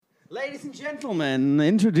Ladies and gentlemen,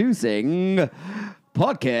 introducing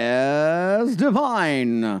Podcast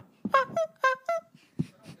Divine.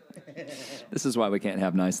 This is why we can't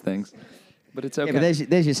have nice things. But it's okay. Yeah, but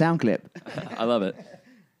there's your sound clip. I love it.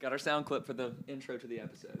 Got our sound clip for the intro to the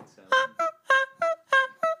episode. So.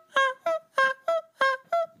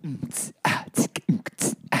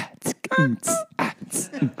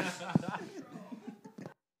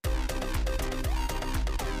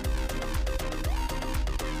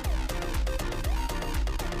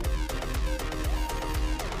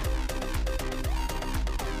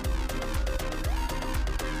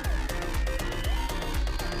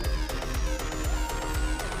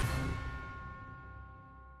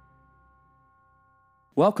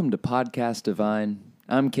 Welcome to Podcast Divine.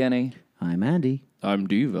 I'm Kenny. I'm Andy. I'm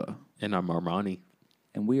Diva. And I'm Armani.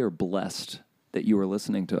 And we are blessed that you are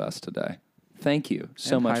listening to us today. Thank you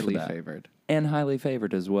so much for highly that. favored. And highly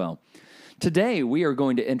favored as well. Today, we are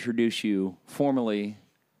going to introduce you formally,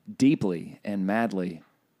 deeply, and madly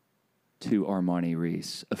to Armani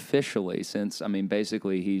Reese. Officially, since,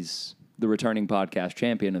 basically, he's the returning podcast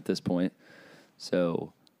champion at this point.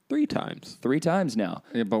 So, 3 times. 3 times now.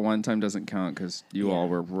 Yeah, but one time doesn't count because you all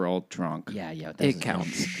were real drunk. Yeah. It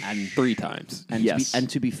counts. And 3 times. and Yes.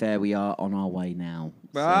 to be fair, we are on our way now.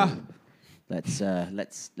 So Ah. let's go.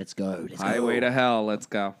 Let's go. Highway to hell. Let's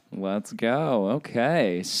go. Let's go.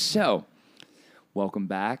 Okay. So, welcome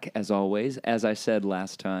back, as always. As I said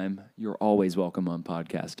last time, you're always welcome on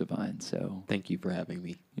Podcast Divine. So, Thank you for having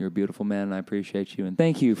me. you're a beautiful man, and I appreciate you. And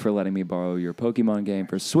thank you for letting me borrow your Pokemon game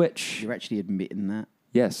for Switch. You're actually admitting that.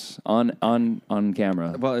 Yes, on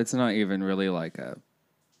camera. Well, it's not even really like a.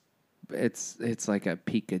 It's like a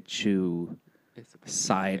Pikachu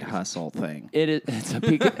side hustle thing. It's a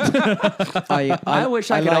Pikachu. I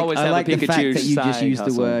wish I could always have a like the fact Pikachu that you just side used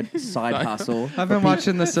hustle. the word side hustle. I've been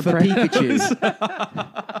watching The for Sopranos.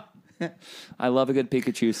 Pikachu. I love a good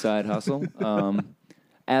Pikachu side hustle.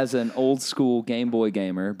 As an old school Game Boy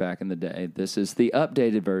gamer back in the day, this is the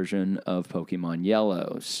updated version of Pokemon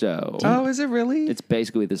Yellow. So Oh, is it really? it's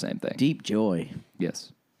basically the same thing. Deep joy.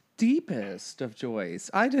 Yes. Deepest of joys.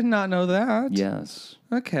 I did not know that. Yes.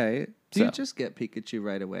 Okay. Do So- you just get Pikachu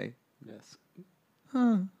right away? Yes.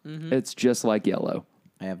 It's just like Yellow.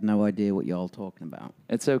 I have no idea what y'all talking about.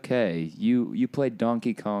 It's okay. You played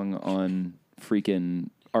Donkey Kong on freaking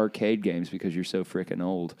arcade games because you're so freaking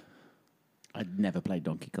old. I'd never played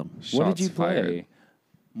Donkey Kong. What did you Shots play? fired.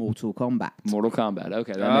 Mortal Kombat. Mortal Kombat.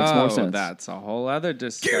 Okay, that makes more sense. That's a whole other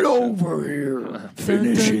discussion. here.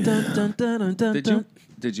 Finish it.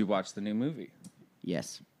 Did you watch the new movie?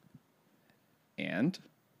 Yes. And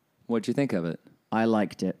What'd you think of it? I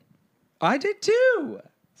liked it. I did too.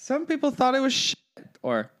 Some people thought it was shit.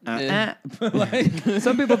 Or like,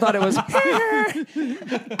 Some people thought it was.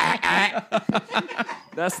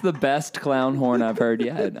 That's the best clown horn I've heard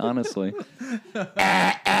yet, honestly.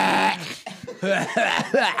 I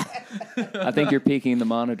think you're peeking the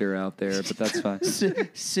monitor out there, but that's fine.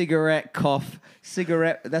 Cigarette cough.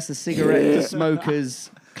 Cigarette. That's a cigarette smoker's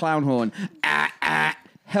clown horn.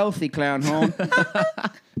 Healthy clown horn.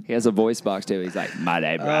 He has a voice box too. He's like, "My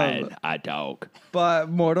name Ryan, I talk." but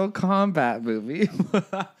Mortal Kombat movie.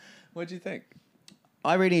 What'd you think?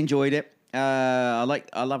 I really enjoyed it. I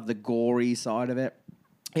love the gory side of it.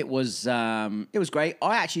 It was great.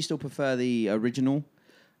 I actually still prefer the original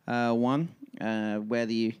one, where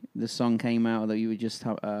the song came out that you were just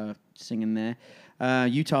singing there.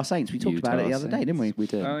 Utah Saints. We talked about it the other day, didn't we? We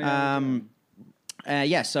did. Oh,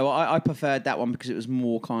 yeah. So I preferred that one because it was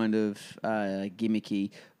more kind of gimmicky.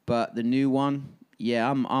 But the new one, yeah,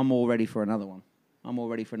 I'm all ready for another one. I'm all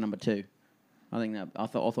ready for number 2. I think that I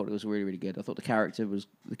thought it was really, really good. I thought the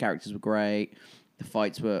characters were great. The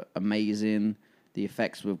fights were amazing. The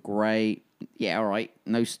effects were great. Yeah, all right.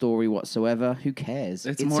 No story whatsoever. Who cares?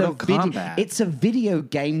 It's Mortal Kombat. It's a video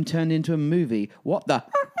game turned into a movie. What the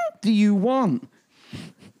do you want?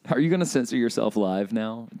 Are you going to censor yourself live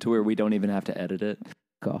now to where we don't even have to edit it?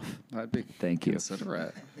 Off. I'd be Thank you.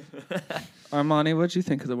 considerate. Armani, what'd you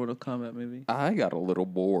think of the Mortal Kombat movie? I got a little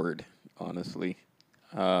bored, honestly.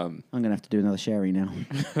 I'm gonna have to do another sherry now.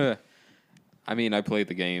 I played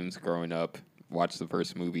the games growing up, watched the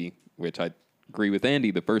first movie, which I agree with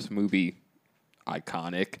Andy. The first movie,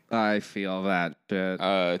 iconic. I feel that shit.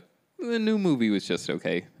 The new movie was just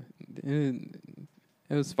okay. It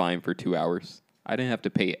was fine for 2 hours. I didn't have to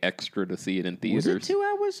pay extra to see it in theaters. Was it 2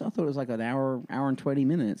 hours? I thought it was like an hour and 20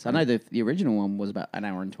 minutes. I know the original one was about an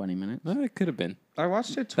hour and 20 minutes. It could have been. I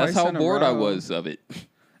watched it twice. That's how in a bored I row. was of it.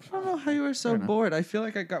 I don't know how you were so bored. I feel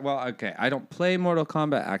like I got... Well, okay, I don't play Mortal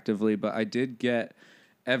Kombat actively, but I did get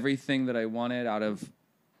everything that I wanted out of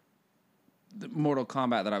the Mortal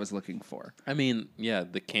Kombat that I was looking for. I mean, yeah,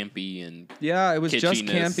 the campy and Yeah, it was just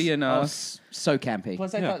Kitschiness. campy Oh, enough. so campy.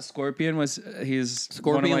 Plus, I Yeah. thought Scorpion was he's one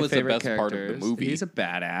Scorpion of my was the favorite best part of the characters. movie. He's a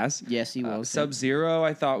badass. Yes, he was. Sub-Zero,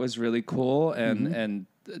 I thought was really cool and Mm-hmm. and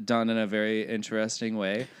done in a very interesting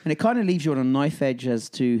way. And it kind of leaves you on a knife edge as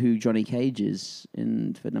to who Johnny Cage is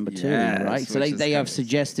in for number two, Yes, right? So which they, is they have kinda-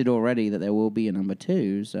 suggested already that there will be a number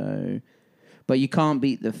two. So, but you can't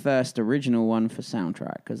beat the first original one for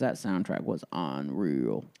soundtrack because that soundtrack was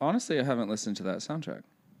unreal. Honestly, I haven't listened to that soundtrack.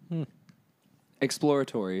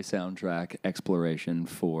 Exploratory soundtrack exploration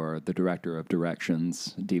for the director of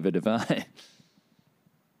Directions, Diva Divine.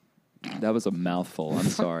 That was a mouthful. I'm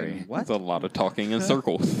sorry. That's a lot of talking in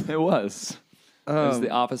circles. It was. It was the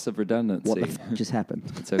office of redundancy. What the fuck just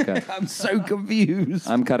happened? It's okay. I'm so confused.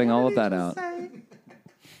 I'm cutting all of that out.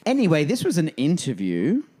 Anyway, this was an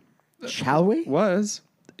interview. Shall we?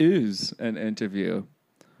 Is an interview.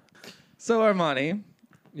 So Armani,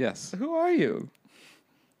 Yes. who are you?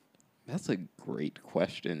 That's a great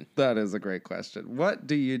question. That is a great question. What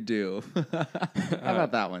do you do? How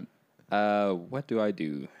about that one? What do I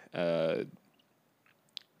do?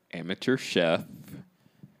 Amateur chef,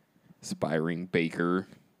 aspiring baker,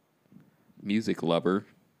 music lover,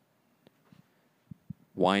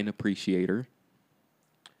 wine appreciator,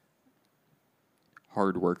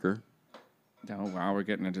 hard worker. Oh wow, we're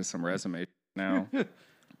getting into some resume now.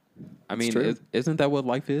 I mean, true. isn't that what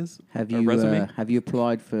life is? Have A you resume? have you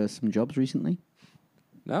applied for some jobs recently?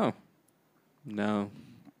 No.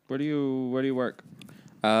 Where do you work?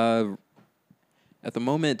 At the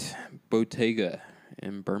moment, Bottega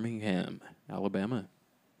in Birmingham, Alabama.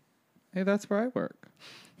 Hey, that's where I work.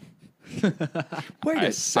 Wait a I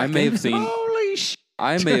second. may have seen. Holy sh!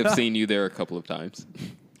 I may have seen you there a couple of times.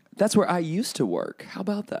 That's where I used to work. How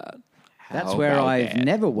about that? That's How where about I've that?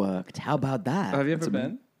 never worked. How about that? Have you ever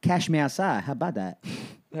been? Cash me outside. How about that?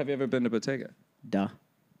 Have you ever been to Bottega? Duh.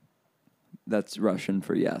 That's Russian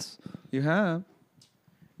for yes. You have.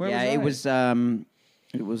 Where yeah, was I?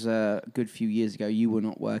 it was a good few years ago. You were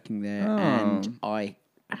not working there, and I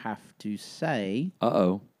have to say,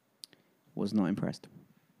 Uh-oh. was not impressed.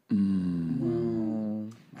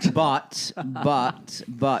 But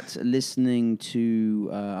listening to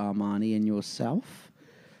Armani and yourself,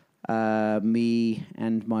 me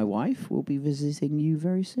and my wife will be visiting you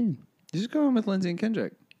very soon. You should go in with Lindsay and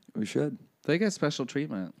Kendrick. We should. They get special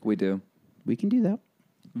treatment. We do. We can do that.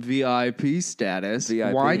 VIP status.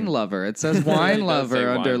 VIP. Wine lover. It says wine say lover wine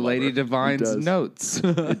under lover. Lady It Divine's does. notes.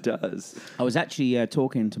 It does. I was actually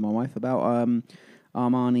talking to my wife about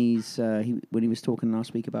Armani's when he was talking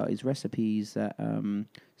last week about his recipes that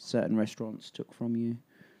certain restaurants took from you,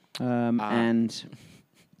 and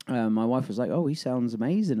my wife was like, "Oh, he sounds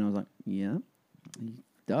amazing." I was like, "Yeah, he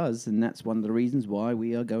does," and that's one of the reasons why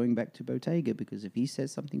we are going back to Bottega, because if he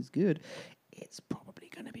says something's good, it's probably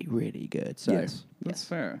going to be really good. So, Yes. That's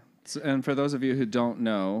fair. And for those of you who don't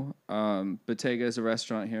know, Bottega is a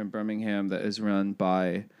restaurant here in Birmingham that is run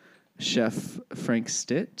by Chef Frank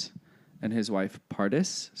Stitt and his wife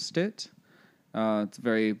Pardis Stitt. It's a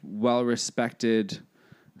very well-respected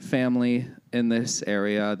family in this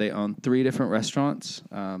area. They own 3 different restaurants.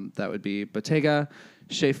 That would be Bottega,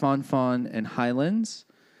 Chez Fon Fon, and Highlands.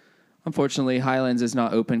 Unfortunately, Highlands is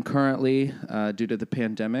not open currently due to the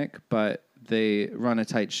pandemic, but they run a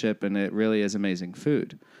tight ship, and it really is amazing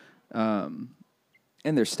food. And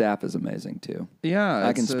their staff is amazing too. Yeah,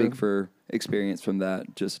 I can it's, speak for experience from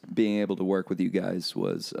that. Just being able to work with you guys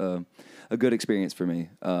was a good experience for me.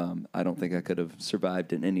 I don't think I could have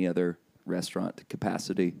survived in any other restaurant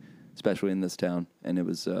capacity, especially in this town. And it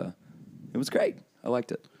was great. I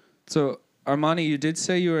liked it. So, Armani, you did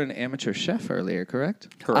say you were an amateur chef earlier, correct?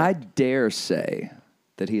 I dare say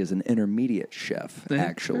that he is an intermediate chef,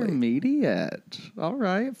 actually. Intermediate. All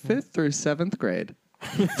right, 5th through 7th grade.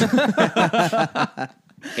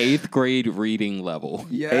 8th grade reading level.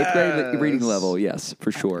 Yeah. 8th grade reading level, yes,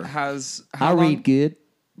 for sure. I read good.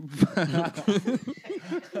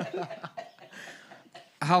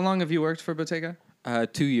 How long have you worked for Bottega?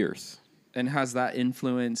 2 years. And has that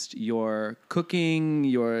influenced your cooking,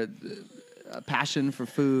 your passion for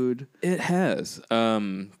food? It has.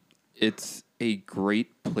 It's a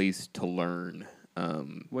great place to learn.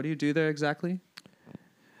 What do you do there exactly?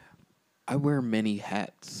 I wear many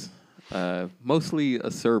hats. Mostly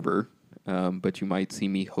a server, but you might see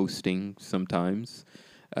me hosting sometimes.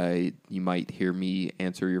 You might hear me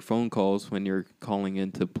answer your phone calls when you're calling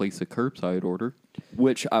in to place a curbside order.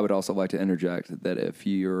 Which I would also like to interject that if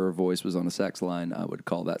your voice was on a sex line, I would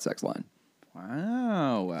call that sex line.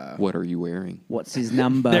 Wow. What are you wearing? What's his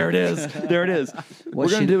number? There it is. There it is. We're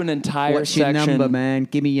What's going to your- do an entire What's your section. number, man?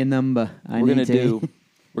 Give me your number. We're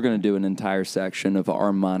going to do an entire section of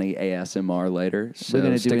Armani ASMR later. So We're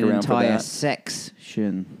going to stick do an around for entire that.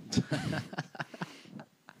 section.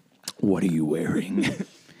 What are you wearing?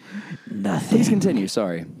 Nothing. Please continue.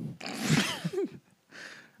 Sorry.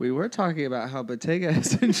 We were talking about how Bottega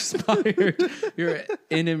has inspired your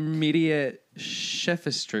intermediate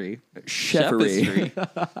chefistry. Cheffery.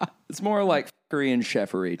 It's more like fuckery and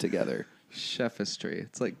cheffery together. Chefistry.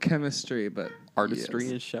 It's like chemistry, but Artistry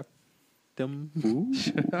yes. is chefdom.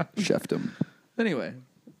 Chefdom. Anyway,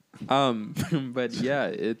 But yeah,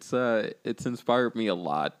 it's inspired me a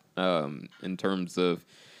lot in terms of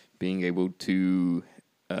being able to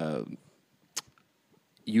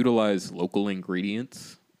utilize local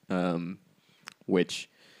ingredients, which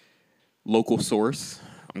Local Source,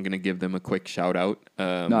 I'm going to give them a quick shout out.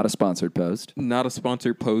 Not a sponsored post. Not a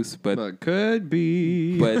sponsored post, but could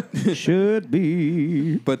be. Should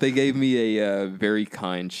be. but they gave me a very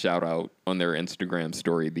kind shout out on their Instagram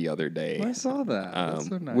story the other day. I saw that. That's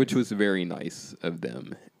so nice. Which was very nice of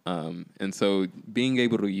them. And so being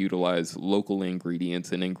able to utilize local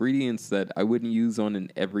ingredients and ingredients that I wouldn't use on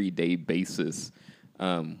an everyday basis,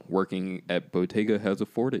 working at Bottega has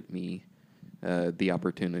afforded me the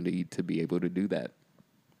opportunity to be able to do that.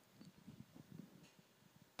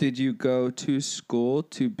 Did you go to school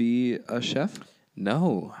to be a chef?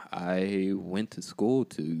 No, I went to school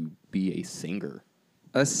to be a singer.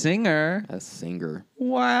 A singer? A singer.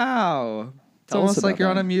 Wow. It's Tell us almost like about you're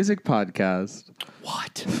on that. a music podcast.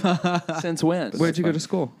 What? Since when? Where'd you go to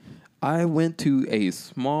school? I went to a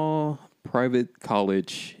small private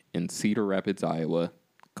college in Cedar Rapids, Iowa,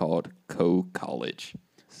 called Coe College.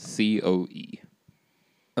 COE.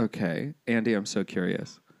 Okay. Andy, I'm so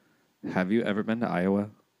curious. Have you ever been to Iowa?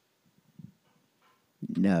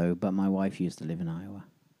 No, but my wife used to live in Iowa.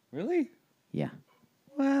 Really? Yeah.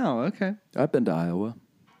 Wow. Okay. I've been to Iowa.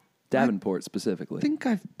 Davenport specifically. I think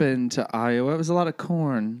I've been to Iowa. It was a lot of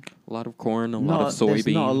corn. A lot of corn, a lot of There's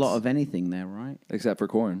soybeans. not a lot of anything there, right? Except for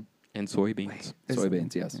corn. And soybeans.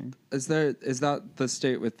 Soybeans, yes. Is that the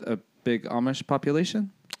state with a big Amish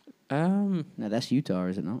population? No, that's Utah,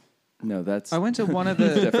 is it not? No, that's I went to one of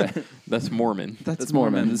the. That's Mormon. that's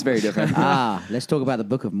Mormon. It's very different. Let's talk about the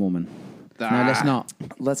Book of Mormon. No, let's not.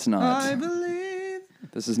 Let's not. I believe.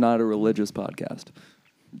 This is not a religious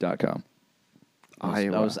podcast.com. I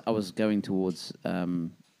was going towards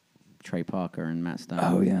Trey Parker and Matt Stone.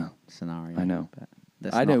 Oh, yeah. Scenario. I know. But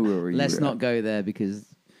let's I not- know where you Let's were not at. go there because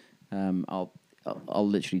I'll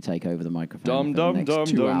literally take over the microphone. Dum, for the dum, next dum,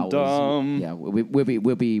 2 dum, hours. dum. Yeah,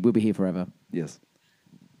 we'll be here forever. Yes.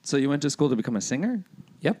 So you went to school to become a singer?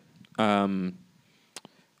 Yep.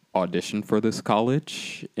 Auditioned for this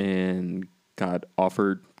college and got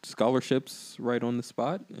offered scholarships right on the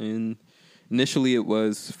spot. And initially it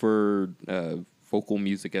was for vocal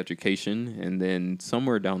music education. And then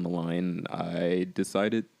somewhere down the line, I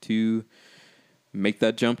decided to make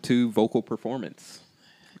that jump to vocal performance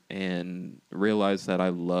and realized that I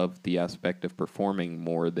love the aspect of performing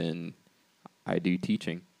more than I do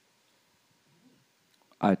teaching.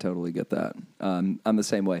 I totally get that. I'm the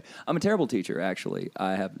same way. I'm a terrible teacher, actually.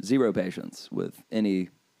 I have zero patience with any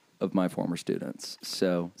of my former students.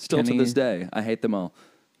 So still to Kenny- this day, I hate them all.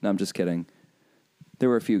 No, I'm just kidding. There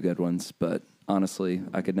were a few good ones, but honestly,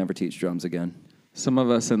 I could never teach drums again. Some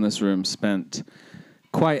of us in this room spent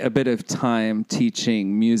quite a bit of time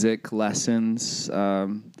teaching music lessons,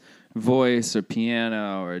 voice or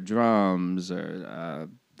piano or drums, or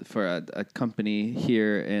for a company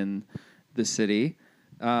here in the city.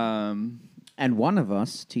 And one of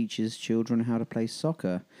us teaches children how to play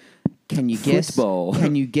soccer. Can you guess? Football.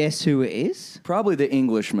 Can you guess who it is? Probably the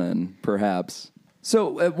Englishman, perhaps.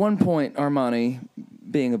 So at one point, Armani,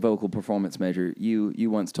 being a vocal performance major,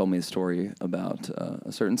 you once told me a story about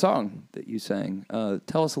a certain song that you sang.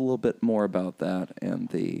 Tell us a little bit more about that and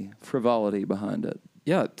the frivolity behind it.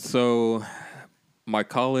 Yeah, so my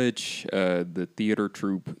college, the theater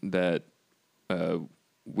troupe that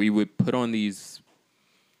we would put on these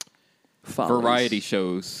variety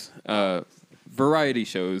shows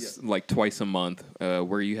like twice a month,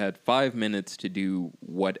 where you had 5 minutes to do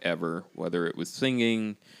whatever, whether it was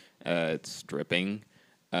singing, stripping,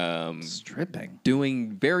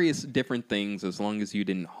 doing various different things as long as you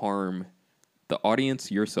didn't harm the audience,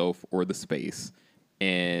 yourself, or the space.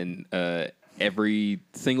 And every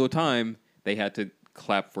single time they had to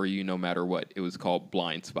clap for you no matter what. It was called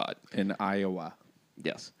Blind Spot. In Iowa.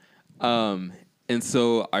 Yes. And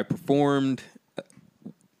so I performed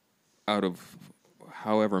out of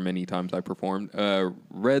however many times I performed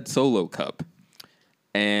Red Solo Cup.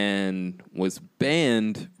 and was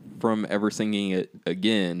banned from ever singing it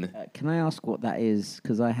again. Can I ask what that is?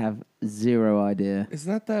 Because I have zero idea. Is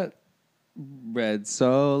that red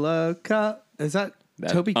solo cup? Is that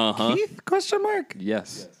Toby Keith? Question mark.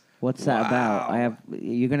 Yes. What's that about?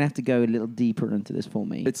 You're gonna have to go a little deeper into this for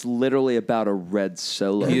me. It's literally about a red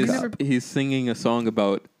solo cup. He's singing a song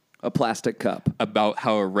about A plastic cup.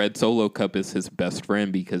 how a red solo cup is his best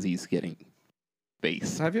friend because he's getting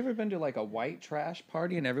face. So have you ever been to like a white trash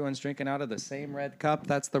party and everyone's drinking out of the same red cup?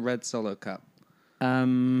 That's the red solo cup.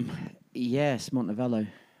 Yes, Montevallo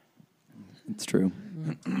It's true.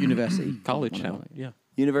 University, College town. Yeah.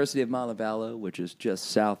 University of Montevallo, which is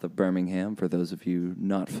just south of Birmingham, for those of you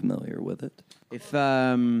not familiar with it. If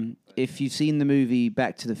you've seen the movie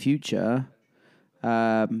Back to the Future,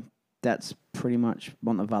 that's pretty much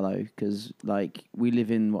Montevallo because like we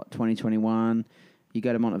live in 2021. You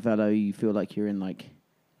go to Montevallo, you feel like you're in like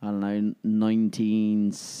I don't know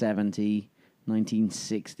 1970,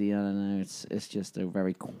 1960. I don't know. It's just a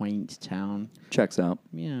very quaint town. Checks out.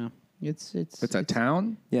 Yeah, it's It's a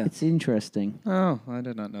town? Yeah. It's interesting. Oh, I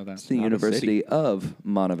did not know that. It's the not a University of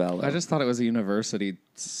Montevallo. I just thought it was a university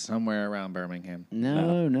somewhere around Birmingham.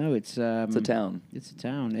 No, it's it's a town. It's a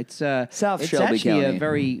town. It's South it's Shelby actually County. a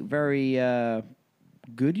very, very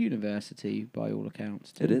good university by all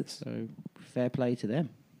accounts. Too. It is. So fair play to them.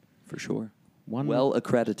 For sure. One Well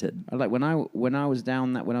accredited. I like when I was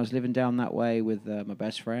living down that way with my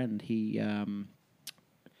best friend. He,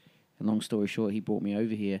 long story short, he brought me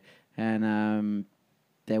over here, and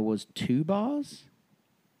there was two bars,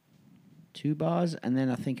 and then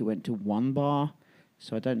I think it went to one bar.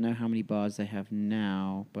 So I don't know how many bars they have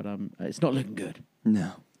now, but it's not looking good.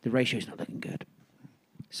 No. The ratio's not looking good.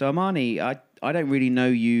 So Amani, I don't really know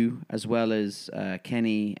you as well as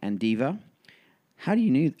Kenny and Diva. How do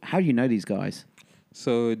you know these guys?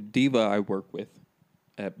 So Diva I work with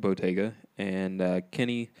at Bottega, and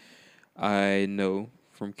Kenny I know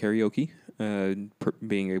from karaoke,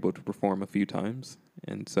 being able to perform a few times,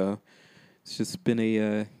 and so it's just been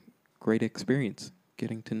a great experience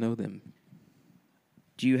getting to know them.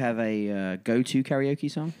 Do you have a go-to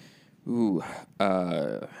karaoke song? Ooh,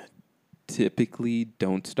 typically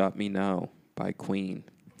 "Don't Stop Me Now" by Queen.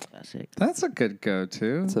 That's it. That's a good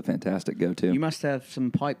go-to. It's a fantastic go-to. You must have some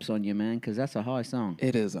pipes on you, man, because that's a high song.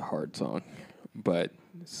 It is a hard song, but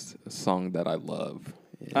it's a song that I love.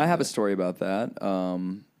 I have a story about that.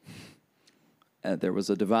 There was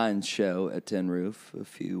a Divine show at Tin Roof a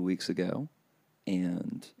few weeks ago,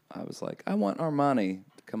 and I was like, I want Armani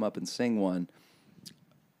to come up and sing one.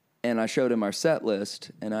 And I showed him our set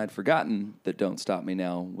list, and I'd forgotten that Don't Stop Me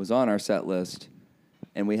Now was on our set list,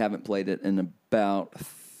 and we haven't played it in about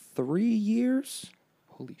 3 years.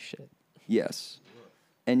 Holy shit. Yes.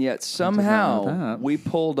 And yet know somehow that. we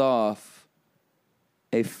pulled off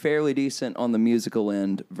a fairly decent on the musical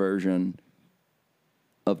end version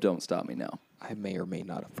of Don't Stop Me Now. I may or may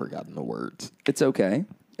not have forgotten the words. It's okay.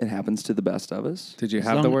 It happens to the best of us. Did you As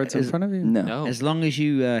have the long words in as- front of you? No. No. As long as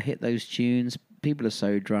you hit those tunes, people are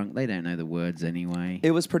so drunk they don't know the words anyway.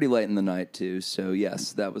 It was pretty late in the night too, so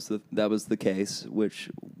yes, that was the case, which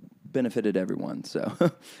benefited everyone. So,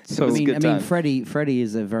 So- it was a good time. Freddie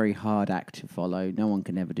is a very hard act to follow. No one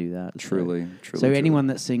can ever do that. Truly. So anyone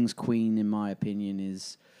that sings Queen, in my opinion,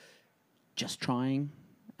 is just trying,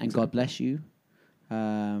 and God bless you,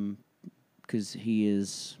 because he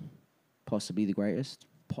is possibly the greatest,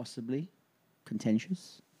 possibly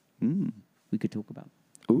contentious. We could talk about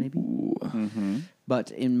maybe,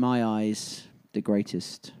 but in my eyes, the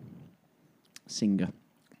greatest singer.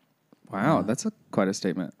 Wow, that's quite a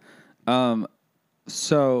statement.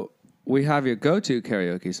 So we have your go-to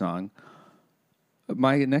karaoke song.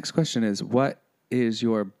 My next question is, what is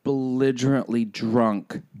your belligerently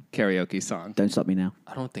drunk karaoke song? Don't stop me now.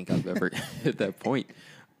 I don't think I've ever hit that point.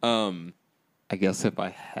 I guess if I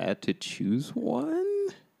had to choose one,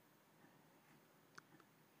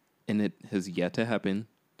 and it has yet to happen,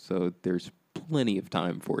 so there's plenty of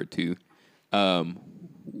time for it to.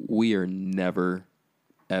 We are never,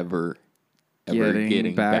 ever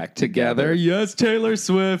getting back together. Yes, Taylor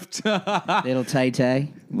Swift. Little Tay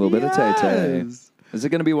Tay. A little bit of Tay Tay. Yes. Is it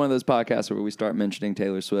going to be one of those podcasts where we start mentioning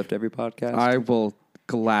Taylor Swift every podcast? I will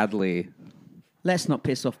gladly. Let's not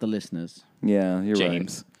piss off the listeners. Yeah, you're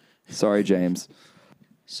James. right. Sorry, James.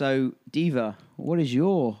 So, Diva, what is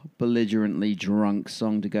your belligerently drunk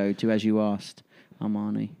song to go to, as you asked,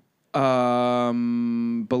 Armani?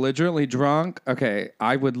 Belligerently drunk. Okay,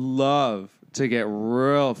 I would love to get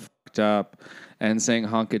real fucked up and sing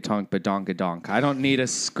honky tonk badonka donk. I don't need a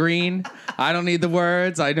screen. I don't need the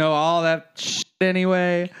words. I know all that shit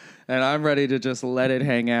anyway, and I'm ready to just let it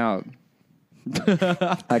hang out.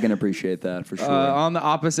 I can appreciate that for sure. On the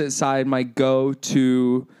opposite side, my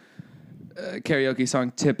go-to karaoke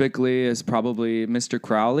song typically is probably Mr.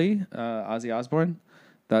 Crowley, Ozzy Osbourne.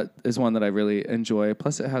 That is one that I really enjoy.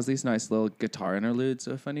 Plus, it has these nice little guitar interludes.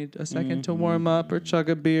 So if I need a second to warm up or chug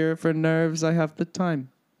a beer for nerves, I have the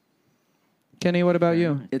time. Kenny, what about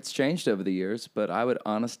you? It's changed over the years, but I would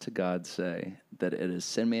honest to God say that it is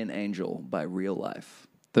Send Me an Angel by Real Life.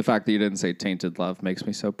 The fact that you didn't say Tainted Love makes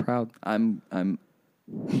me so proud. I'm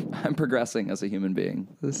progressing as a human being.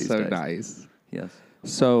 This these is so days. nice. Yes.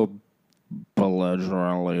 So,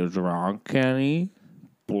 belligerently drunk, Kenny?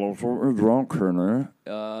 That's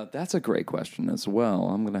a great question as well.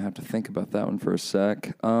 I'm gonna have to think about that one for a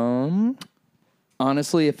sec. Honestly,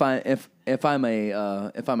 if I'm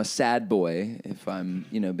a sad boy, if I'm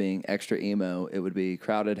being extra emo, it would be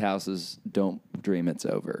Crowded House's "Don't Dream It's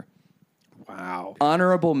Over." Wow.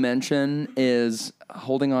 Honorable mention is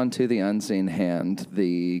Holding On to the Unseen Hand,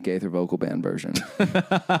 the Gaither vocal band version.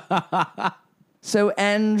 So,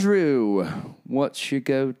 Andrew, what's your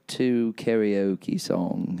go-to karaoke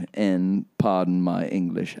song? And pardon my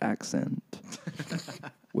English accent.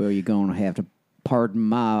 Well, you're going to have to pardon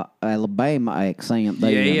my Alabama accent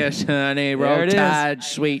there. Yes, honey. There Roll it is. Tide,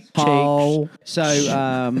 sweet cheeks. Oh. So,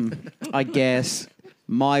 I guess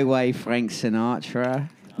My Way, Frank Sinatra.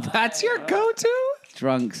 That's your go-to?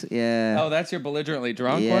 Drunks, yeah. Oh, that's your belligerently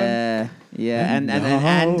drunk one? Yeah, yeah,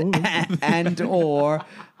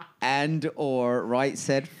 and or right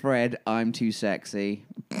said Fred, I'm too sexy.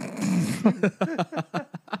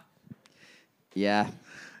 Yeah.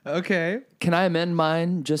 Okay. Can I amend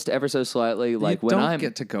mine just ever so slightly? Like you when don't I'm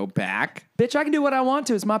get to go back. bitch, I can do what I want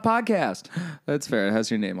to. It's my podcast. That's fair. It has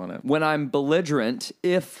your name on it. When I'm belligerent,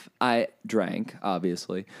 if I drank,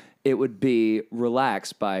 obviously, it would be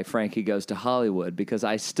Relax by Frankie Goes to Hollywood because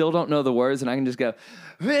I still don't know the words and I can just go,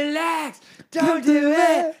 relax, don't do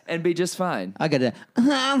it, and be just fine. I gotta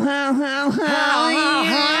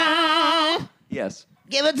Yes.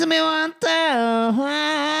 give it to me one time.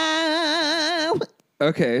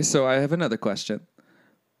 Okay, so I have another question.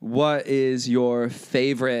 What is your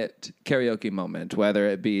favorite karaoke moment, whether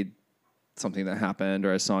it be something that happened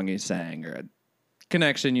or a song you sang or a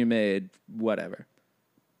connection you made, whatever?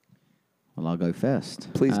 Well, I'll go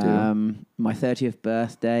first. Please do. My 30th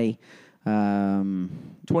birthday. 20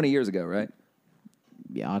 years ago, right?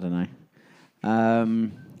 Yeah, I don't know.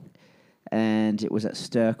 And it was at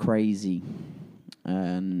Stir Crazy,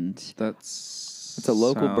 and It's a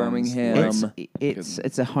local Birmingham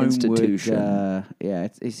it's a Homewood institution. Yeah,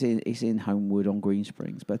 it's in Homewood on Green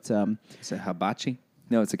Springs, but Is it hibachi?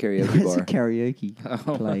 No, it's a karaoke it's bar. a karaoke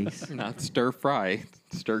place. Not stir fry,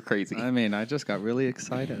 stir crazy. I mean, I just got really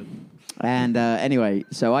excited. And anyway,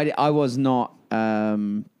 so I was not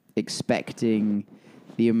expecting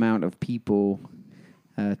the amount of people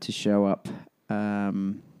to show up. I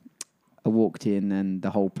walked in and the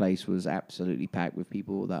whole place was absolutely packed with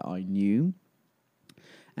people that I knew.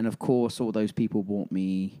 And of course, all those people bought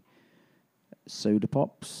me soda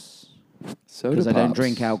pops. Soda Because I don't pops.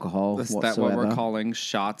 drink alcohol Is whatsoever. that what we're calling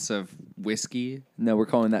shots of whiskey? No, we're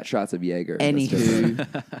calling that shots of Jaeger. That's different.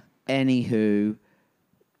 Anywho,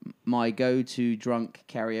 my go-to drunk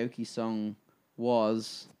karaoke song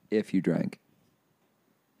was If you drank.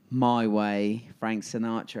 My Way, Frank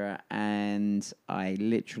Sinatra, and I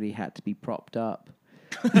literally had to be propped up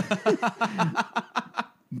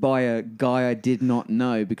by a guy I did not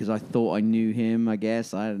know because I thought I knew him, I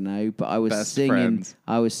guess. I don't know. But I was Best singing friends.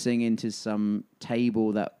 I was singing to some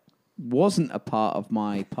table that wasn't a part of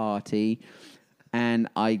my party, and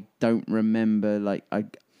I don't remember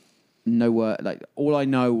all I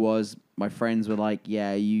know was my friends were like,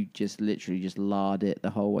 yeah, you just literally just lard it the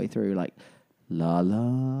whole way through, like la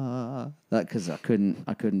la, because I couldn't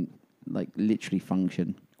like literally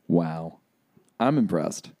function. Wow. I'm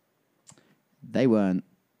impressed. They weren't.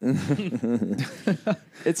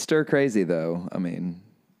 It's stir crazy, though. I mean,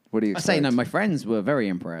 what do you I expect? say no. My friends were very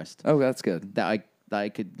impressed Oh, that's good. that I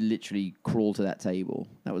could literally crawl to that table.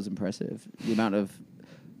 That was impressive. The amount of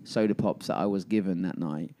soda pops that I was given that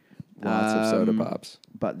night. Lots of soda pops.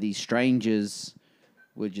 But these strangers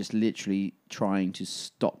were just literally trying to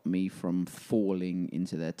stop me from falling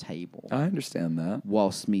into their table I understand that.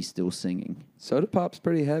 whilst me still singing. Soda pop's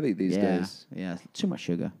pretty heavy these days. Yeah, too much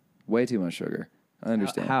sugar. Way too much sugar. I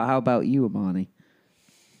understand. How about you, Amani?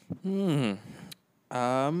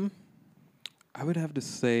 I would have to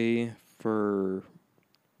say for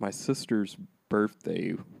my sister's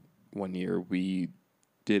birthday one year, we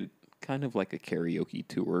did kind of like a karaoke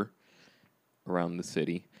tour around the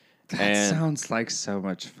city. That sounds like so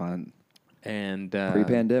much fun. And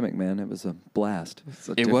Pre-pandemic, man, it was a blast. It's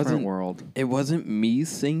a It different wasn't- world. it wasn't me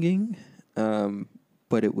singing,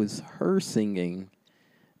 but it was her singing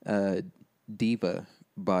Diva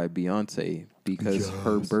by Beyonce because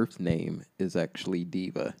her birth name is actually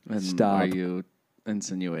Diva. And Stop. Are you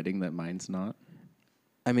insinuating that mine's not?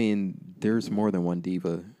 I mean, there's more than one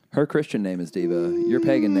Diva. Her Christian name is Diva. Your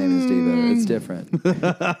pagan name is Diva. It's different.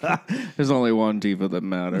 There's only one diva that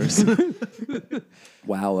matters.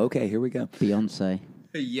 Wow. Okay, here we go. Beyonce.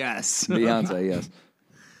 Yes. Beyonce, yes.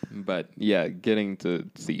 But yeah, getting to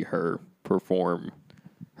see her perform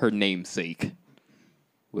her namesake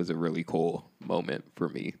was a really cool moment for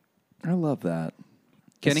me. I love that.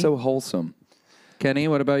 Kenny? It's so wholesome. Kenny,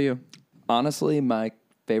 what about you? Honestly, my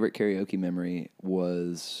favorite karaoke memory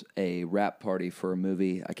was a rap party for a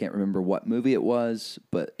movie. I can't remember what movie it was,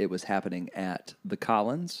 but it was happening at the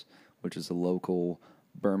Collins, which is a local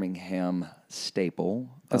Birmingham staple.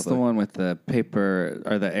 That's of the a- one with the paper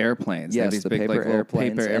or the airplanes. They have Yes, these the big, paper like, little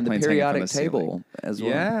airplanes paper and the airplanes hanging from periodic the ceiling. table as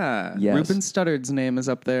well. Yeah. Yes. Ruben Studdard's name is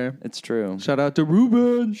up there. It's true. Shout out to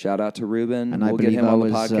Ruben. Shout out to Ruben. And I we'll get believe him I on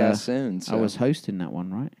was, the podcast soon. So. I was hosting that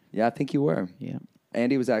one, right? Yeah, I think you were. Yeah.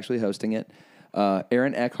 Andy was actually hosting it.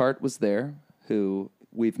 Aaron Eckhart was there, who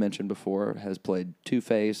we've mentioned before, has played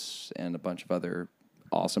Two-Face and a bunch of other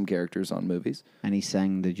awesome characters on movies. And he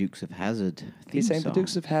sang the Dukes of Hazzard. He sang the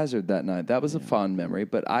Dukes of Hazzard that night. That was a fond memory,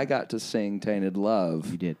 but I got to sing Tainted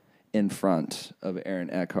Love You did. in front of Aaron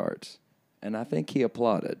Eckhart, and I think he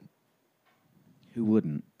applauded. Who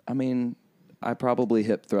wouldn't? I mean, I probably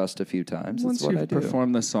hip thrust a few times. Once That's what I you've do.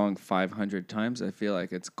 performed the song 500 times, I feel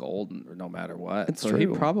like it's golden no matter what. It's so he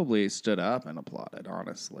true. probably stood up and applauded,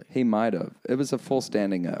 honestly. He might have. It was a full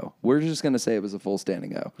standing O. We're just going to say it was a full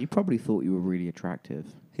standing O. You probably thought you were really attractive.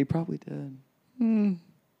 He probably did.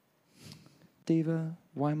 Diva,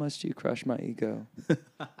 why must you crush my ego?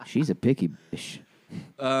 She's a picky bitch.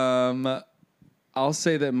 I'll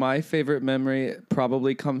say that my favorite memory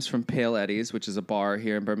probably comes from Pale Eddie's, which is a bar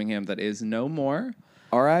here in Birmingham that is no more.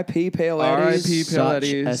 R.I.P. Pale Eddie's. R.I.P. Pale Such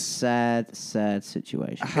Eddie's. a sad, sad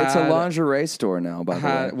situation. It's a lingerie store now, by the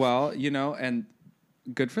way. Well, you know, and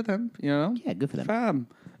good for them, you know? Yeah, good for them.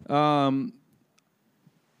 Fab.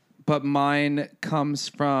 But mine comes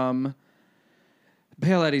from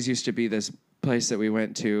Pale Eddie's used to be this place that we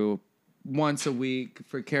went to once a week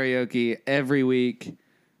for karaoke every week,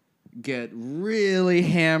 get really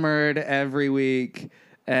hammered every week,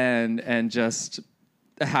 and just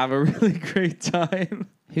have a really great time.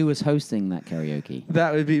 Who was hosting that karaoke?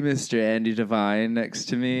 That would be Mr. Andy Devine next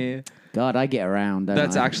to me. God, I get around. Don't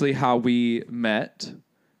That's I? actually how we met.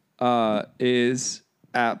 Is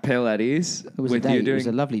at Pale Eddie's It was with a date. you It doing was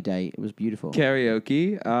a lovely date. It was beautiful.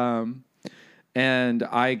 karaoke. And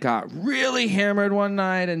I got really hammered one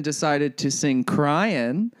night and decided to sing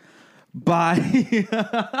 "Crying" by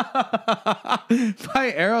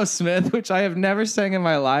by Aerosmith, which I have never sang in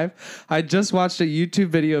my life. I just watched a YouTube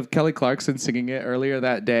video of Kelly Clarkson singing it earlier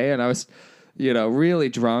that day, and I was, really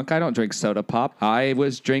drunk. I don't drink soda pop. I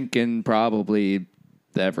was drinking probably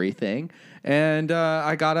everything. And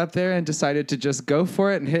I got up there and decided to just go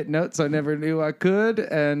for it and hit notes I never knew I could,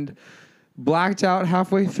 and blacked out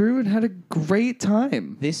halfway through and had a great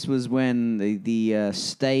time. This was when the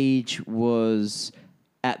stage was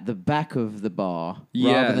at the back of the bar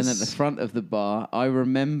rather than at the Yes. front of the bar. I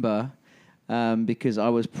remember because I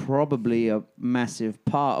was probably a massive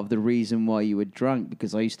part of the reason why you were drunk,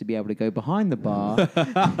 because I used to be able to go behind the bar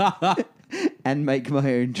and make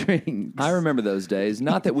my own drinks. I remember those days.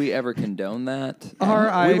 Not that we ever condone that.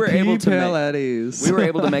 R.I.P. We were able to Pale make, Eddie's. we were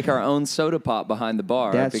able to make our own soda pop behind the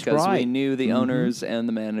bar That's because we right. knew the owners and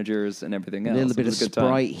the managers and everything A else. little It bit of was a good time.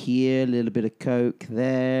 Sprite here, a little bit of Coke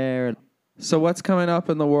there. So what's coming up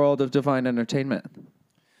in the world of Divine Entertainment?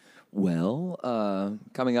 Well,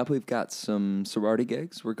 coming up, we've got some sorority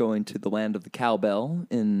gigs. We're going to the Land of the Cowbell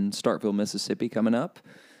in Starkville, Mississippi coming up.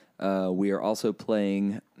 We are also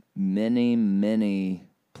playing many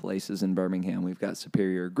places in Birmingham. We've got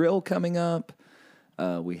Superior Grill coming up.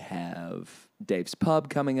 We have Dave's Pub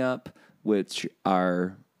coming up, which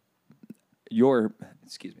your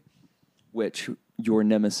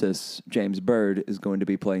nemesis, James Bird, is going to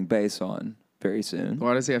be playing bass on very soon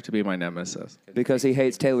Why does he have to be my nemesis? because he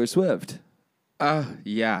hates Taylor Swift.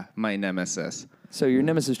 Yeah, my nemesis. So your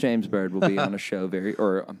nemesis James Bird will be on a show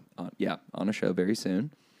on a show very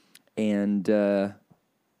soon, and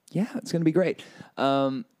it's going to be great.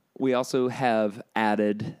 We also have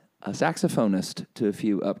added a saxophonist to a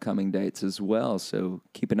few upcoming dates as well, so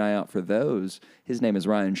keep an eye out for those. His name is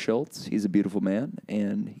Ryan Schultz. He's a beautiful man,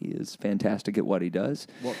 and he is fantastic at what he does.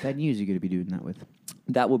 What venues are you going to be doing that with?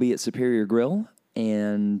 That will be at Superior Grill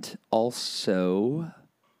And also,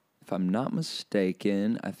 if I'm not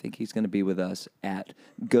mistaken, I think he's going to be with us at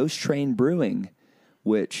Ghost Train Brewing,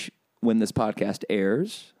 which, when this podcast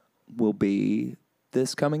airs, will be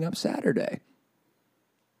this coming up Saturday,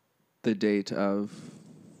 The date of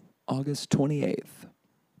August 28th,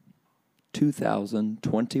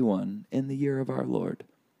 2021, in the year of our Lord.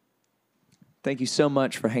 Thank you so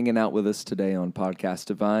much for hanging out with us today on Podcast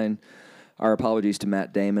Divine. Our apologies to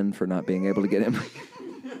Matt Damon for not being able to get him.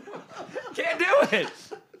 Can't do it.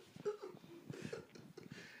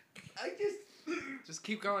 Just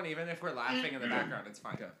keep going, even if we're laughing in the background. It's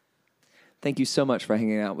fine. Thank you so much for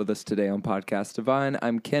hanging out with us today on Podcast Divine.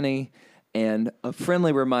 I'm Kenny, and a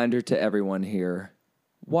friendly reminder to everyone here: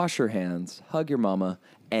 wash your hands, hug your mama,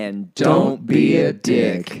 and don't be a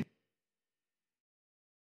dick.